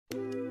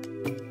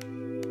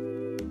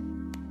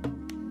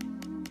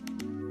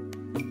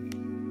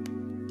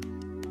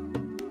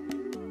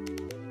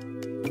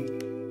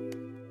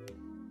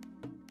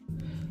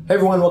Hey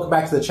everyone, welcome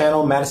back to the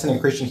channel. Madison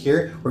and Christian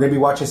here. We're going to be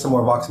watching some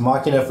more Vox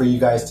Machina for you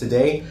guys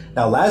today.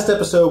 Now, last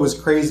episode was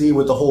crazy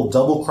with the whole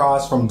double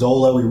cross from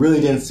Dola. We really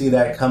didn't see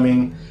that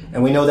coming.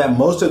 And we know that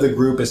most of the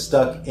group is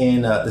stuck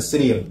in the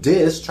city of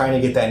Dis trying to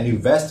get that new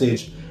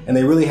vestige. And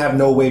they really have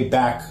no way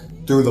back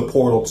through the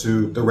portal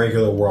to the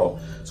regular world.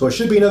 So it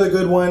should be another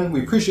good one.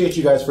 We appreciate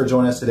you guys for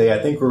joining us today.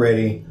 I think we're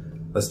ready.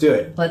 Let's do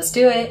it. Let's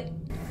do it.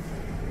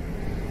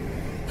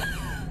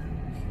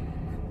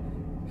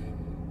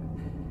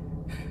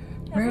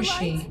 Where is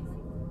she?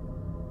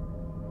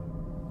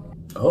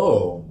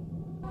 Oh.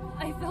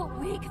 I felt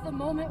weak the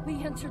moment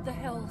we entered the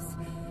hills.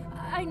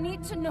 I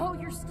need to know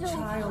you're still...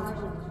 Child,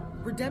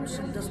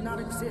 redemption does not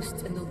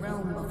exist in the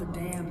realm of the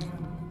damned.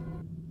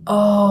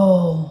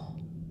 Oh.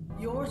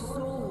 Your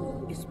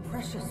soul is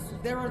precious.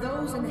 There are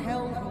those in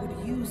hell who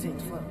would use it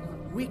for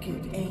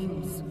wicked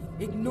aims.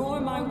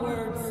 Ignore my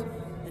words,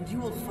 and you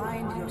will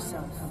find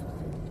yourself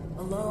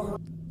alone.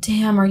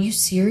 Damn, are you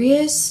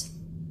serious?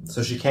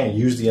 So she can't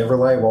use the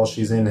Everlight while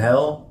she's in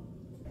hell?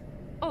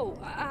 Oh,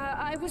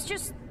 I was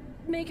just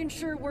making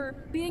sure we're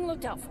being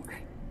looked out for.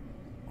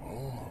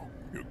 Oh,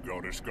 you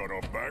got us got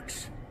our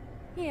backs?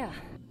 Yeah.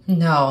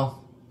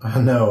 No.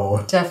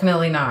 No.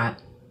 Definitely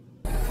not.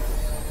 There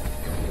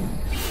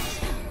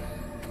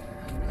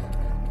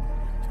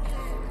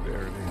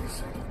it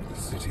is. The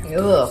city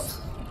of Ugh.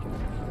 Dis.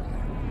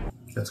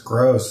 That's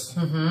gross.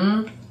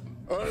 Mm-hmm.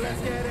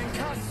 Let's get in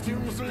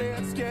costumes,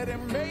 let's get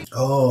in make.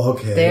 Oh,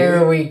 okay.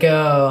 There we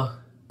go.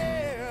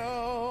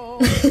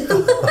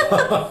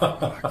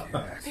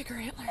 Bigger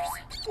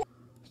antlers.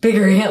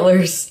 Bigger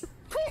antlers.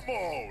 Come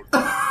on!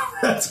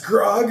 That's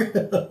Grog.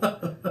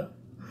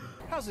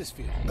 How's this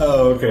feel?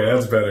 Oh, okay,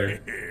 that's better.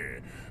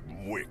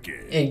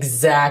 Wicked.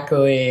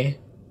 Exactly.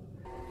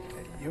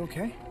 You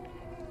okay?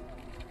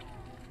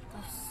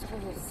 Those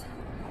souls.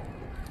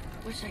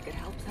 Wish I could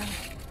help them.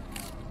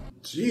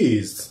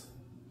 Jeez.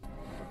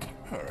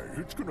 Hey,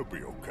 it's gonna be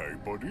okay,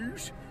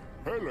 buddies.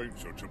 Hell ain't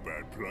such a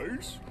bad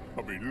place.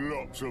 I mean,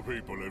 lots of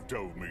people have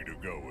told me to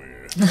go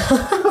here.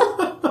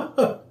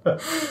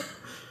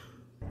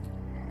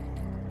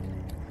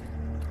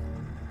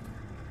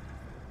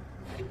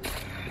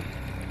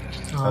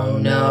 Oh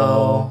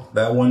no.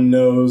 That one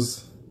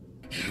knows.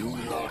 You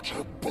lot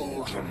are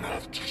bold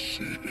enough to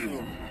see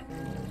him.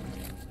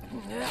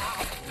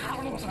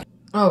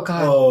 Oh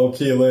god. Oh,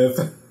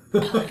 Keyleth.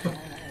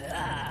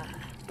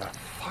 The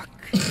fuck?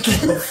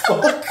 The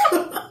fuck?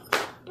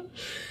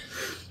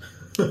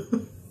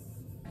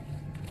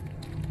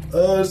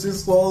 Oh, she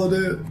swallowed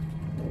it.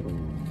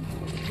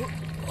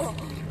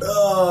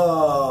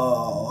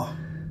 Oh.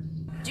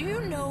 Do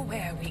you know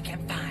where we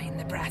can find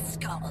the brass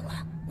skull?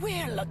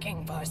 We're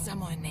looking for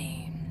someone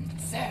named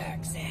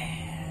Xerxes.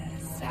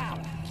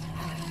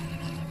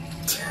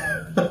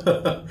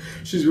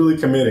 She's really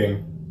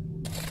committing.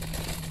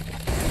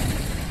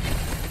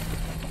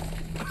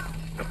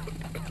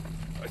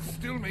 I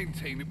still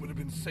maintain it would have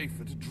been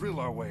safer to drill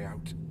our way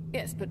out.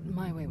 Yes, but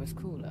my way was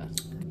cooler.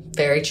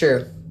 Very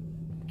true.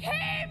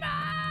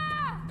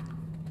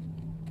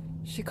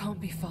 She can't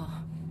be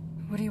far.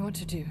 What do you want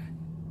to do?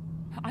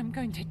 I'm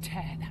going to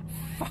tear that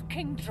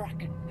fucking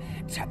dragon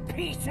to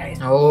pieces.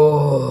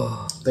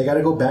 Oh. They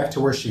gotta go back to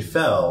where she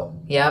fell.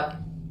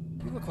 Yep.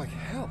 You look like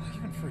hell,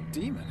 even for a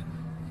demon.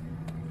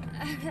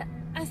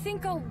 I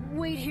think I'll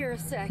wait here a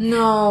sec.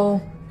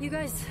 No. You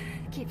guys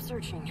keep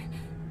searching.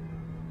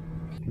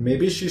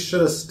 Maybe she should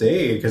have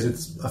stayed because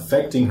it's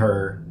affecting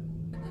her.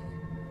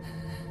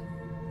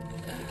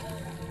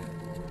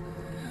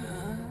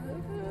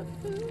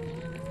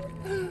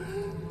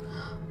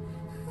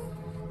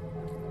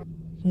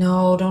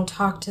 No, don't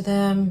talk to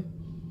them.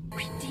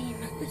 Redeem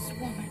this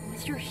woman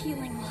with your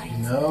healing light.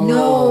 No.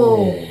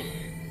 No.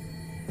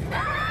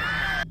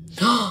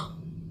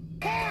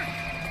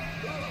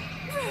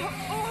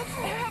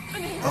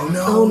 Oh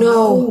no. Oh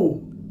no.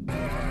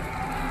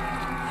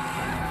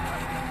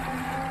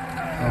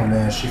 Oh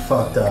man, she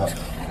fucked up.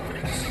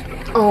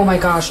 Oh my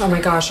gosh, oh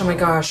my gosh, oh my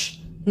gosh.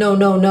 No,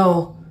 no,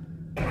 no.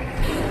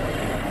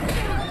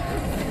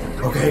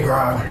 Okay,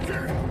 Grog.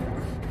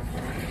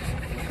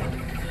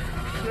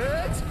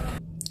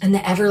 And the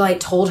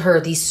Everlight told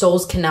her these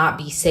souls cannot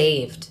be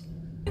saved.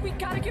 We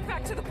gotta get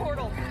back to the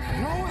portal.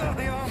 Roll out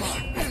the armor.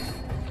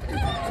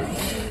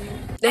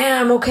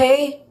 Damn,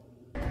 okay?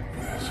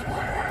 Guys,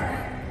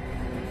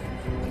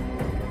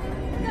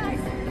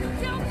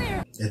 down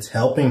there. It's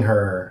helping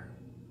her.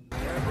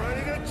 Get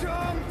ready to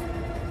jump.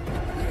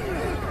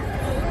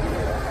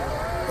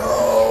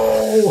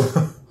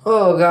 Oh.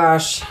 Oh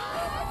gosh.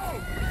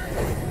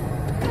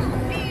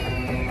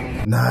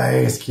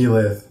 Nice,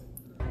 Keyleth.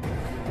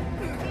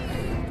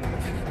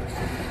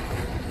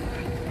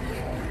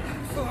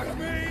 Fuck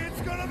me,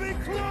 it's gonna be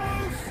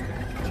close.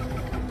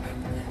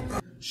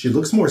 She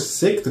looks more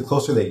sick the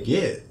closer they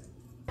get.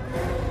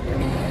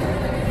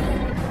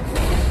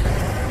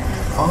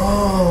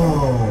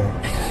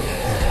 Oh. It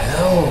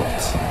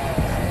helped.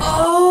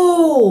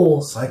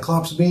 Oh!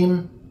 Cyclops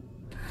beam?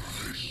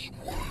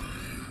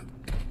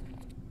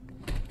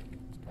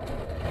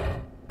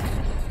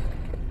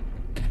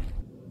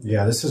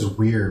 Yeah, this is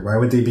weird. Why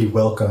would they be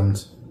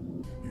welcomed?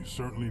 You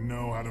certainly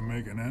know how to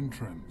make an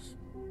entrance.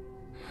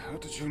 How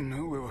did you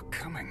know we were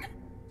coming?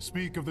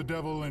 Speak of the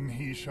devil and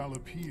he shall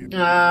appear.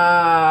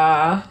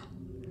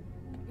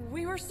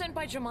 We were sent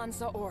by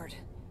Jamansa Ord.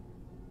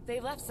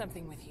 They left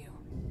something with you.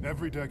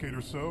 Every decade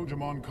or so,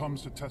 Jamon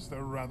comes to test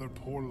their rather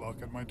poor luck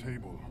at my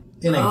table.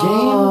 In a game?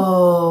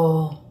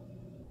 Oh.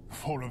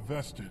 For a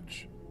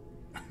vestige.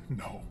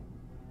 No.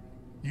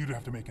 You'd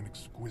have to make an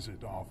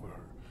exquisite offer.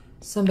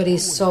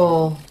 Somebody's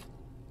soul.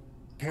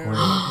 Care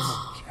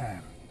of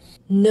chance.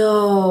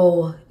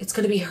 No. It's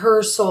gonna be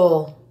her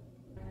soul.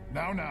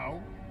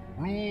 Now.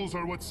 Rules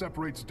are what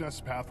separates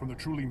Despath from the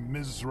truly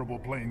miserable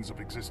planes of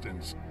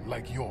existence,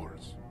 like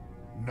yours.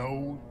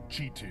 No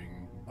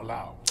cheating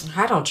allowed.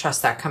 I don't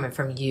trust that coming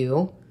from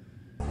you.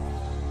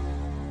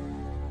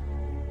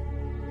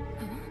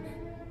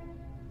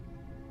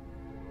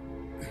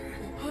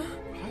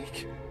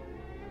 Mike?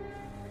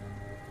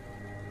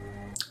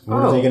 What,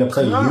 are they gonna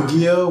play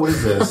Yu-Gi-Oh? What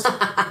is this?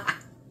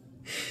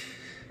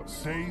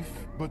 Safe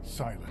but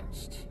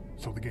silenced,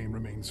 so the game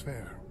remains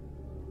fair.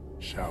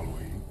 Shall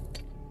we?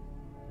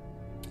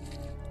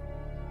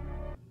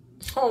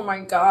 Oh my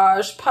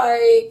gosh,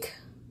 Pike.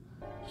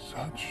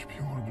 Such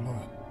pure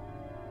blood.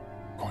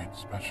 Quite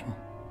special,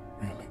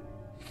 really.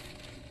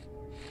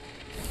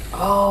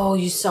 Oh,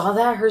 you saw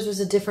that? Hers was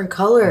a different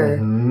color.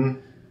 Mm-hmm.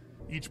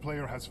 Each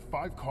player has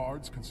 5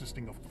 cards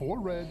consisting of 4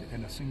 red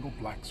and a single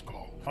black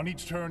skull. On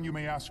each turn, you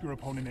may ask your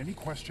opponent any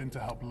question to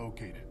help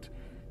locate it.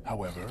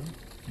 However,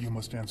 you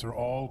must answer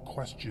all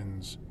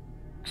questions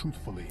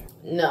truthfully.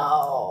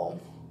 No.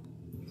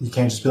 You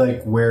can't just be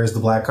like, where's the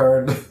black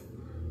card?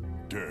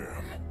 Damn.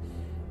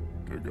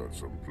 They got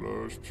some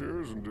plush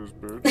chairs in this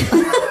bed.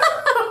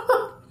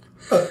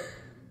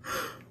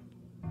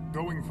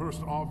 Going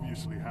first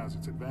obviously has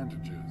its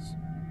advantages.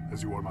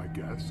 As you are my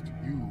guest,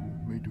 you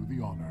may do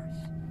the honors.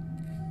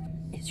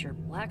 Is your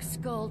black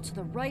skull to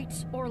the right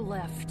or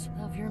left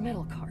of your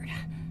middle card?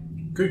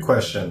 Good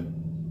question.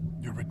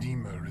 Your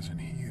redeemer isn't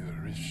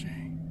here, is she?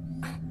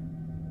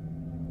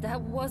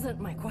 That wasn't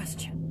my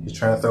question. He's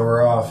trying to throw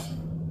her off.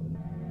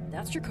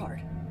 That's your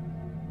card.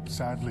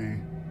 Sadly,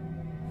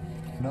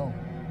 no.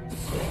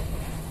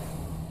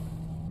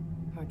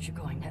 Aren't you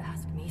going to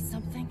ask me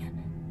something?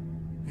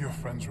 Your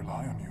friends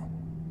rely on you.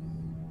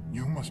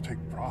 You must take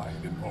pride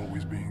in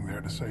always being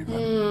there to save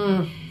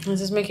them.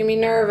 This is making me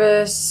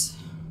nervous.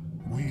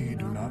 We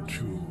do not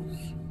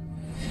choose.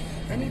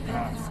 Any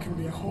path can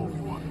be a holy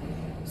one.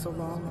 So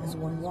long as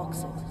one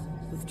walks it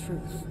with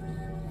truth.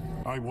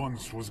 I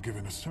once was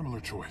given a similar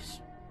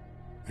choice.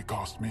 It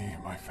cost me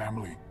my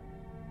family.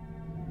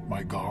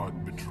 My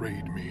God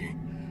betrayed me.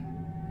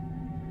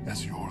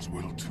 As yours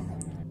will too.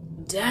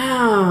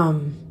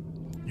 Damn.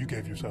 You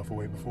gave yourself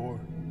away before.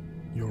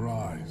 Your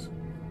eyes.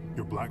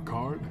 Your black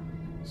card,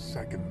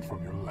 second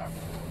from your left.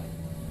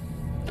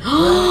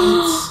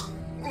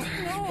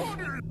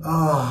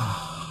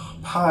 Oh,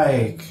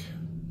 Pike.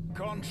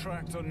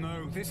 Contract or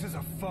no, this is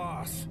a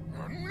farce.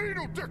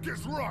 Needle Dick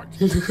is right.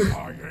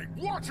 I ain't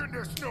watching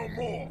this no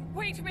more.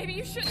 Wait, maybe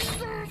you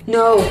shouldn't.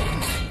 No.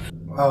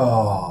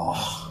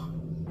 Oh.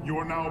 You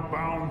are now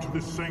bound to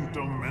the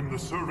sanctum and the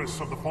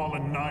service of the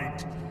fallen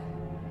knight.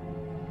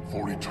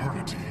 For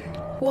eternity.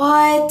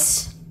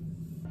 What?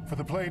 For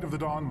the Blade of the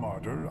Dawn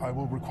Martyr, I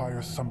will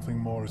require something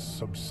more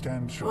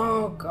substantial.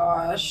 Oh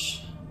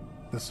gosh.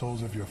 The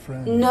souls of your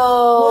friends.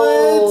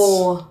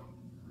 No.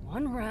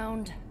 One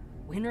round,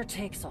 winner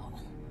takes all.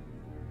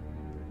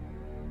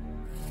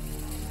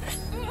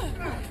 Oh,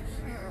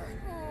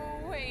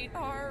 wait,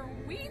 are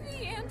we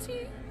the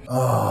ante?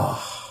 Oh.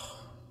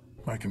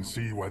 I can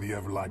see why the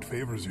Everlight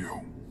favors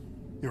you.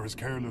 You're as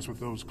careless with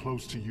those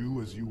close to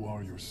you as you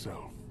are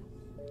yourself.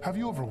 Have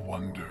you ever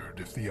wondered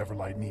if the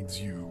Everlight needs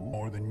you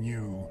more than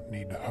you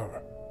need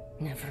her?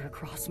 Never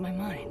crossed my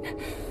mind.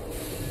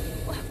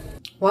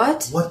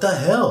 What? What the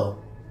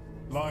hell?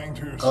 Lying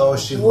to yourself. Oh,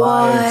 she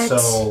lied,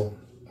 so...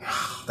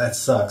 That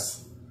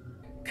sucks.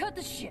 Cut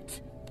the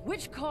shit.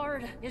 Which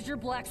card is your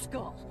black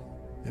skull?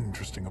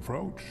 Interesting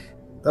approach.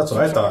 That's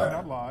what I Since I thought.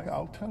 cannot lie,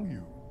 I'll tell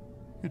you.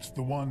 It's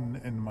the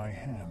one in my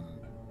hand.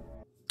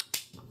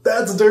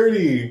 That's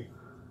dirty.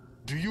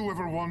 Do you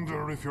ever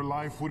wonder if your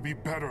life would be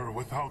better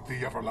without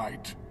the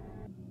Everlight?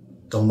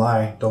 Don't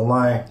lie. Don't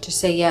lie. Just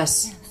say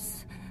yes.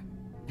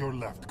 Your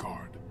left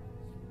card.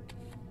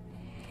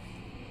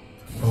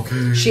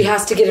 Okay. She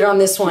has to get it on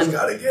this one. She's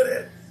gotta get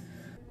it.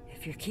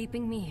 If you're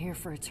keeping me here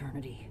for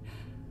eternity,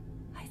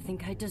 I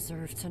think I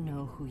deserve to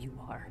know who you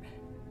are.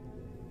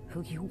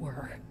 Who you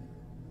were.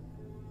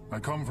 I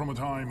come from a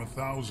time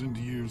 1,000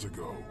 years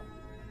ago.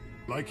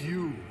 Like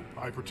you,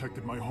 I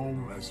protected my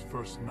home as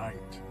First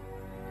Knight.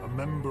 A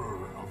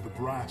member of the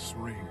Brass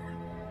Ring.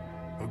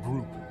 A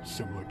group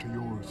similar to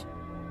yours.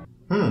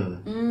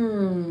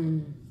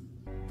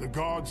 The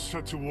gods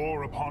set to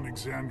war upon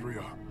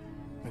Exandria,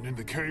 and in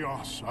the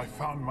chaos, I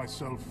found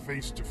myself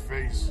face to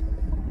face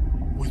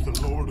with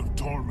the Lord of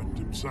Torment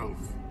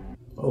himself.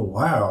 Oh,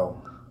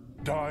 wow.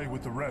 Die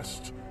with the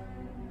rest,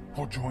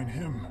 or join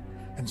him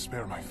and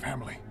spare my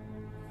family.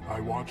 I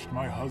watched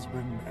my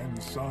husband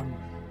and son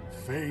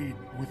fade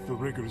with the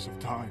rigors of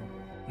time,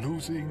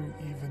 losing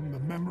even the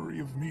memory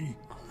of me.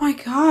 Oh my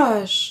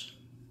gosh.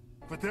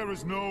 But there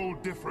is no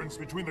difference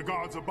between the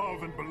gods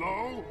above and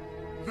below.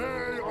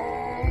 They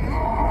all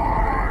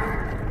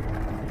lie!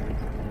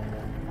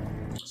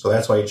 So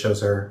that's why he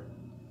chose her.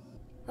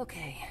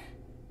 Okay.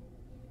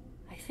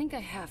 I think I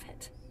have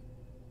it.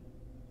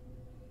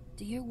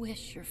 Do you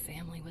wish your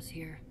family was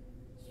here?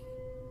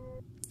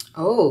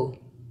 Oh.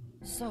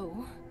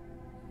 So,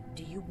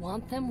 do you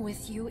want them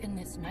with you in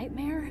this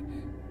nightmare?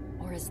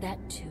 Or is that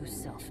too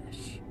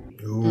selfish?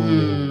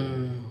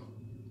 Ooh.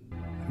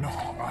 No,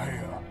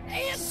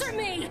 Answer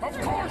me! Of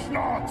course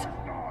not!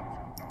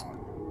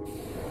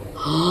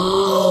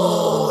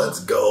 Oh, let's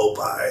go,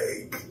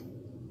 Pike.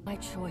 My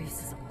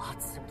choice is a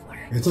lot simpler.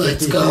 It's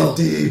Let's go.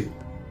 50-50.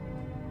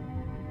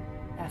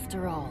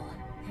 After all,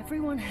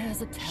 everyone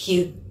has a test.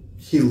 He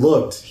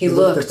looked. He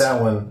looked at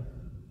that one.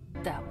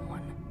 That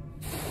one.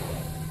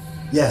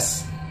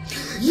 Yes.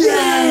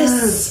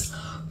 Yes!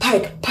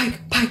 Pike,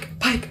 Pike, Pike,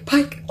 Pike,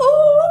 Pike.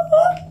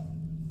 Oh!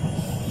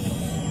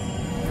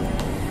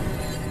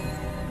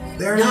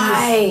 There it is.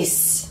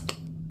 Nice.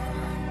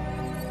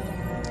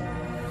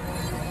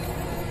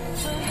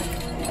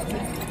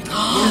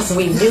 Yes,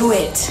 We knew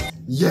it.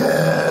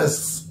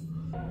 Yes.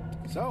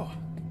 So,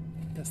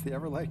 guess the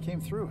Everlight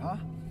came through, huh?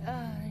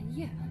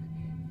 Yeah.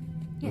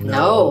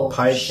 No,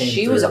 Pike came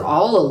she was through.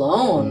 all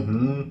alone.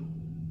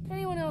 Mm-hmm.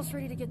 Anyone else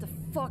ready to get the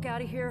fuck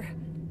out of here?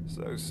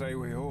 So say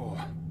we all.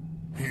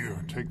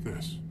 Here, take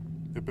this.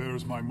 It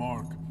bears my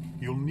mark.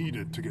 You'll need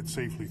it to get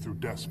safely through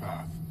Death's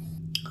Path.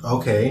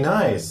 Okay,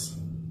 nice.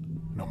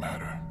 No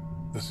matter.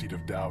 The seed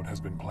of doubt has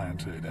been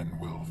planted and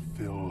will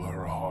fill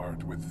her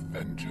heart with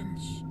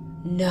vengeance.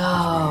 May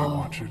No.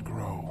 watch it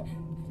grow.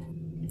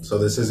 So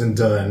this isn't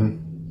done.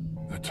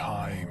 The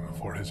time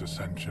for his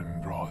ascension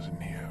draws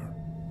near.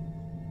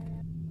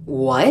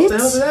 What? What the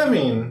hell does that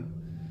mean?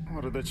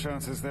 What are the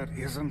chances that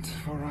isn't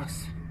for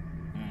us?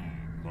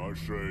 I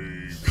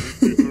say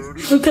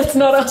 50-30. That's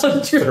not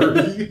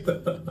 100.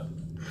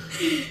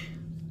 30?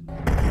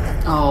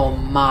 Oh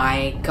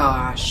my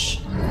gosh.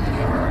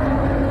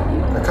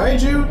 A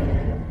kaiju?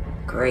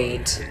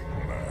 Great.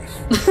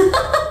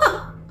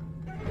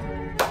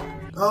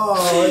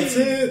 Oh, that's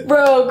it.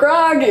 Bro,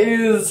 Grog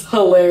is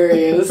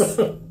hilarious.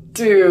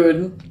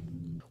 Dude.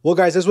 Well,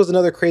 guys, this was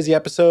another crazy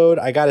episode.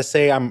 I gotta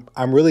say, I'm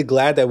really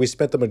glad that we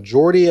spent the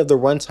majority of the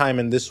runtime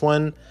in this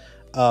one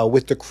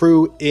with the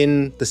crew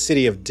in the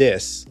city of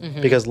Dis.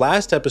 Because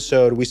last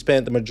episode, we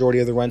spent the majority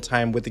of the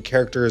runtime with the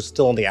characters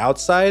still on the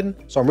outside.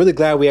 So I'm really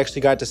glad we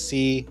actually got to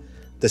see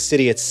the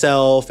city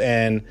itself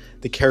and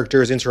the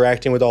characters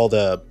interacting with all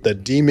the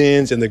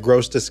demons and the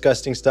gross,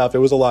 disgusting stuff. It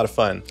was a lot of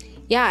fun.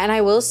 Yeah, and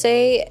I will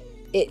say,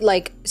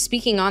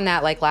 speaking on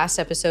that, like last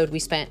episode, we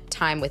spent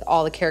time with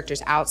all the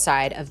characters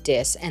outside of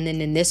Dis, and then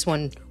in this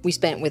one, we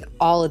spent with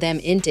all of them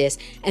in Dis,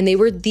 and they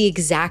were the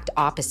exact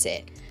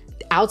opposite.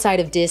 Outside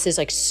of Dis is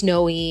like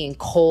snowy and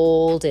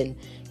cold, and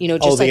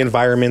just all the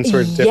environments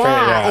were different.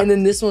 Yeah, and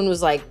then this one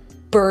was like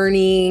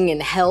burning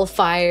and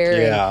hellfire.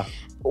 Yeah. And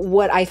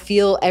what I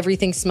feel,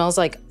 everything smells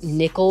like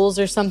nickels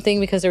or something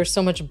because there was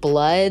so much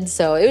blood.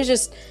 So it was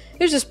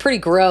just pretty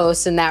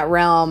gross in that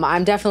realm.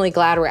 I'm definitely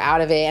glad we're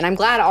out of it. And I'm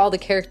glad all the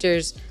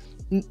characters,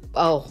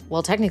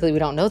 technically we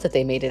don't know that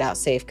they made it out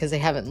safe because they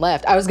haven't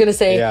left. I was going to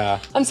say,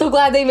 I'm so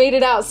glad they made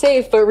it out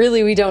safe, but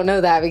really we don't know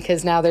that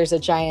because now there's a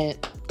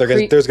giant...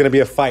 There's going to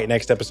be a fight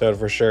next episode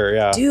for sure,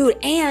 yeah. Dude,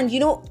 and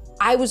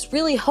I was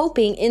really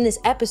hoping in this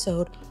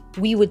episode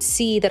we would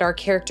see that our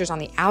characters on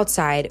the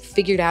outside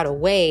figured out a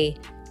way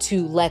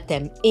to let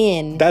them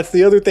in. That's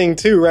the other thing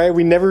too, right?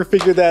 We never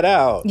figured that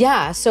out.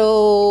 Yeah,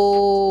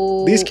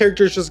 so... These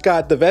characters just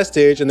got the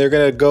vestige and they're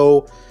going to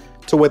go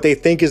to what they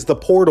think is the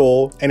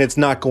portal and it's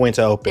not going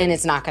to open. And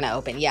it's not going to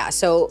open, yeah.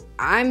 So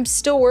I'm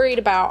still worried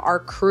about our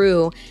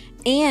crew,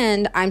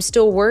 and I'm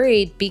still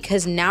worried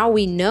because now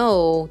we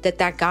know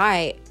that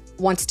guy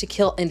wants to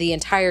kill in the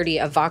entirety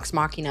of Vox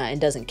Machina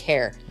and doesn't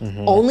care.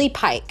 Only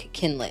Pike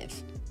can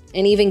live.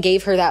 And even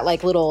gave her that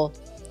like little...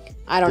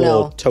 I don't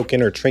know.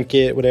 Token or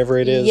trinket, whatever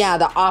it is. Yeah,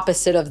 the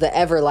opposite of the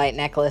Everlight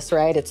necklace,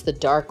 right? It's the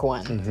dark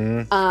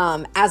one.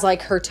 As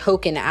like her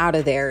token out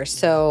of there.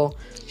 So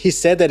he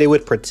said that it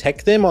would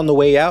protect them on the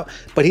way out,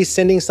 but he's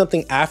sending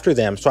something after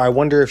them. So I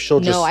wonder if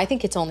she'll just... No, I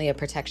think it's only a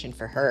protection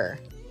for her.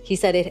 He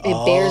said it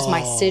bears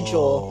my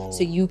sigil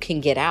so you can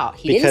get out.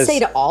 He didn't say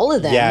to all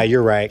of them. Yeah,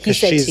 you're right. He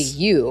said to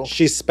you.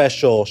 She's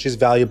special. She's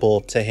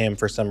valuable to him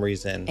for some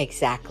reason.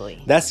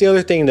 Exactly. That's the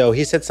other thing though.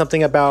 He said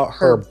something about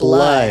her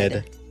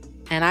blood.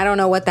 And I don't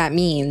know what that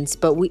means,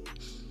 but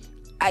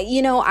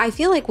I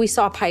feel like we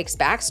saw Pike's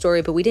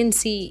backstory, but we didn't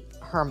see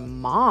her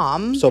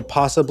mom. So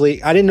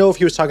possibly, I didn't know if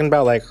he was talking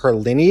about like her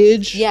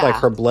lineage, like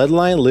her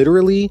bloodline,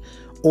 literally,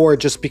 or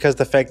just because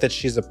the fact that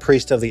she's a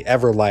priest of the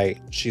Everlight,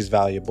 she's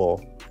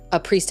valuable. A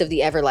priest of the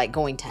Everlight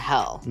going to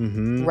hell,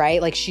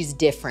 right? Like she's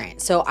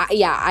different. So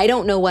I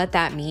don't know what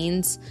that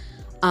means.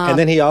 And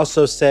then he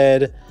also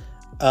said,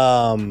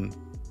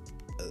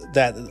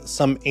 that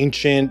some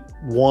ancient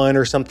one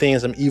or something,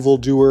 some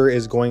evildoer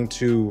is going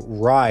to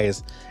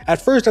rise.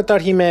 At first, I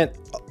thought he meant,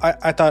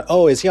 I thought,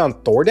 oh, is he on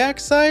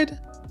Thordak's side?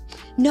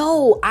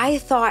 No, I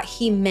thought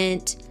he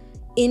meant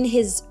in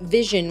his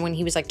vision when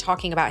he was like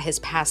talking about his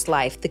past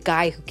life, the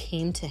guy who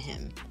came to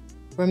him.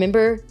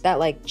 Remember that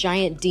like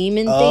giant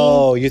demon thing?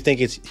 Oh, you think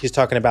he's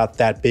talking about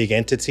that big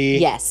entity?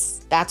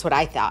 Yes, that's what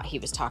I thought he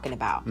was talking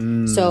about.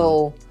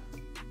 So,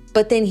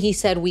 but then he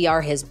said we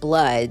are his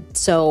blood.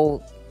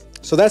 So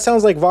that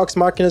sounds like Vox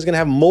Machina is going to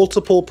have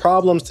multiple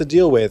problems to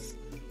deal with.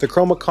 The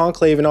Chroma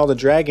Conclave and all the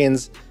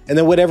dragons, and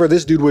then whatever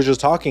this dude was just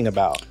talking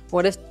about.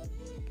 What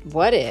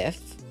if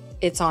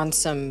it's on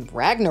some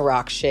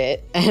Ragnarok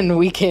shit and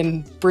we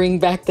can bring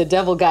back the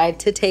devil guy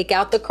to take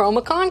out the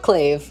Chroma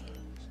Conclave?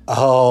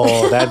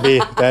 Oh,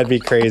 that'd be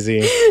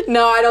crazy.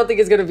 No, I don't think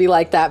it's going to be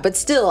like that. But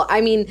still,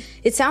 I mean,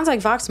 it sounds like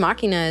Vox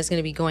Machina is going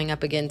to be going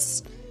up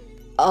against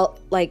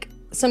like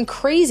some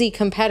crazy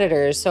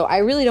competitors. So I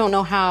really don't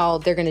know how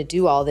they're going to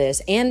do all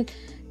this. And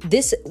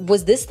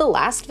was this the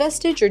last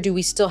vestige, or do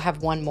we still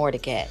have one more to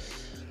get?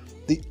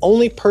 The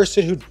only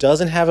person who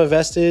doesn't have a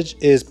vestige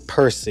is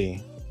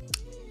Percy.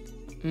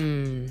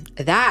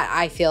 That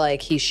I feel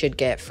like he should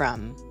get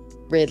from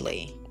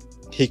Ridley.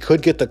 He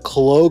could get the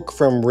cloak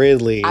from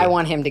Ridley. I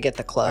want him to get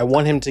the cloak. I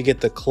want him to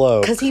get the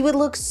cloak. Because he would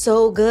look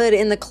so good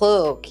in the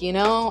cloak, you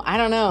know? I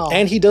don't know.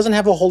 And he doesn't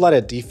have a whole lot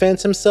of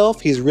defense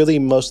himself. He's really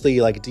mostly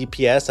like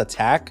DPS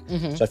attack.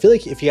 So I feel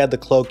like if he had the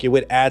cloak, it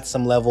would add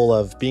some level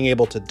of being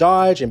able to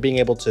dodge and being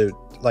able to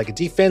like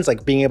defense,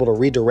 like being able to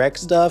redirect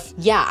stuff.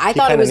 Yeah, I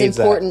thought it was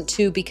important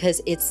too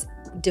because it's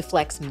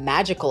deflects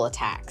magical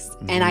attacks.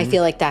 And I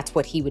feel like that's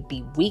what he would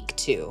be weak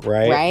to,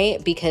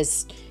 right?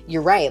 Because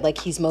you're right, like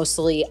he's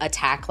mostly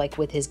attack like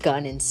with his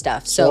gun and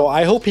stuff. So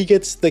I hope he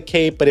gets the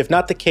cape, but if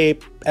not the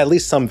cape, at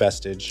least some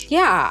vestige.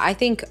 Yeah, I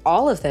think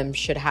all of them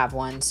should have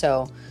one.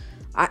 So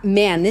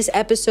man, this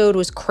episode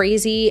was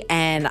crazy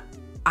and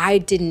I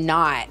did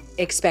not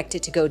expect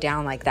it to go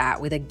down like that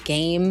with a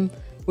game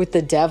with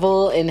the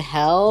devil in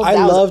hell. That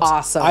was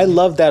awesome. I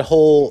loved that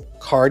whole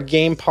card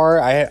game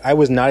part. I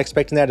was not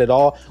expecting that at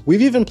all.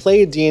 We've even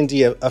played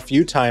D&D a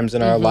few times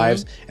in our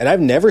lives, and I've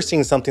never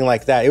seen something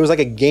like that. It was like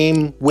a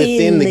game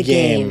within the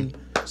game.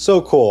 So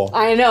cool.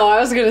 I know. I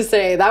was gonna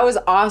say that was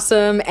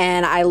awesome,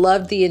 and I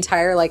loved the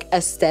entire like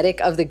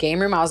aesthetic of the game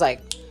room. I was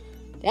like,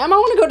 damn, I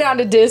want to go down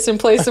to Dis and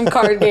play some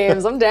card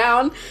games. I'm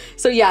down.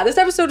 So yeah, this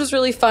episode was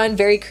really fun,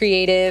 very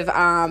creative.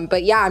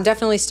 But yeah, I'm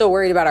definitely still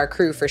worried about our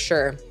crew for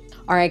sure.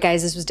 All right,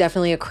 guys, this was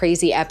definitely a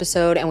crazy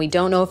episode, and we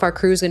don't know if our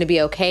crew is going to be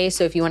okay.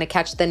 So if you want to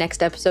catch the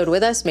next episode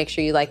with us, make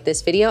sure you like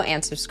this video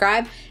and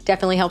subscribe.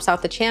 Definitely helps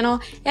out the channel.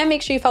 And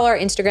make sure you follow our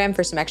Instagram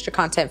for some extra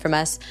content from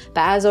us.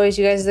 But as always,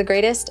 you guys are the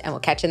greatest, and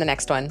we'll catch you in the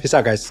next one. Peace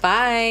out, guys.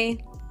 Bye.